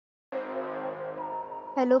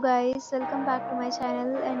Hello guys, welcome back to my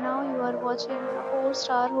channel and now you are watching a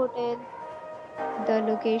 4-star hotel. The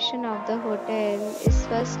location of the hotel is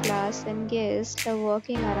first class and guests love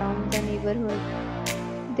walking around the neighborhood.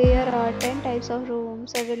 There are 10 types of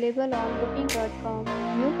rooms available on booking.com.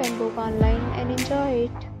 You can book online and enjoy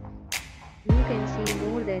it. You can see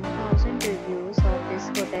more than 1000 reviews of this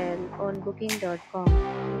hotel on booking.com.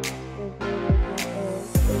 Review rating is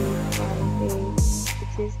 8.8,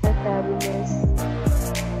 which is the fabulous.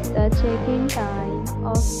 The check-in time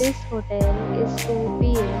of this hotel is 2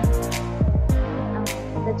 p.m.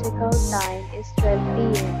 and the check-out time is 12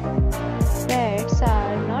 p.m. Pets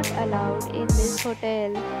are not allowed in this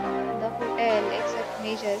hotel. The hotel accepts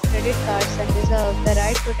major credit cards and reserves the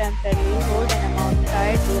right to temporarily hold an amount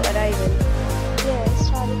prior to arrival.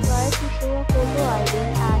 Guests are required to show a photo ID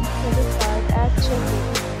and credit card at check-in.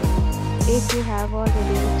 If you have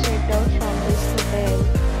already checked out from this hotel,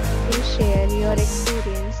 please share your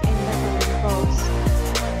experience in the comment box.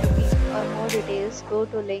 For more details, go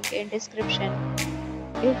to link in description.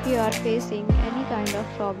 If you are facing any kind of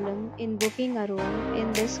problem in booking a room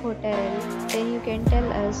in this hotel, then you can tell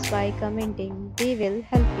us by commenting. We will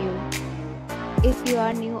help you. If you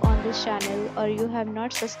are new on this channel or you have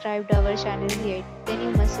not subscribed our channel yet, then you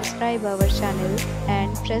must subscribe our channel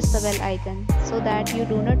and press the bell icon so that you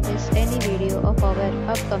do not miss any video of our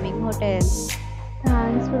upcoming hotels.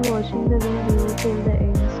 Thanks for watching the video till the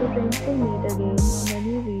end. So friends, will meet again on a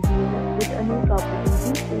new video with a new property.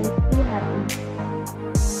 Be safe, be happy.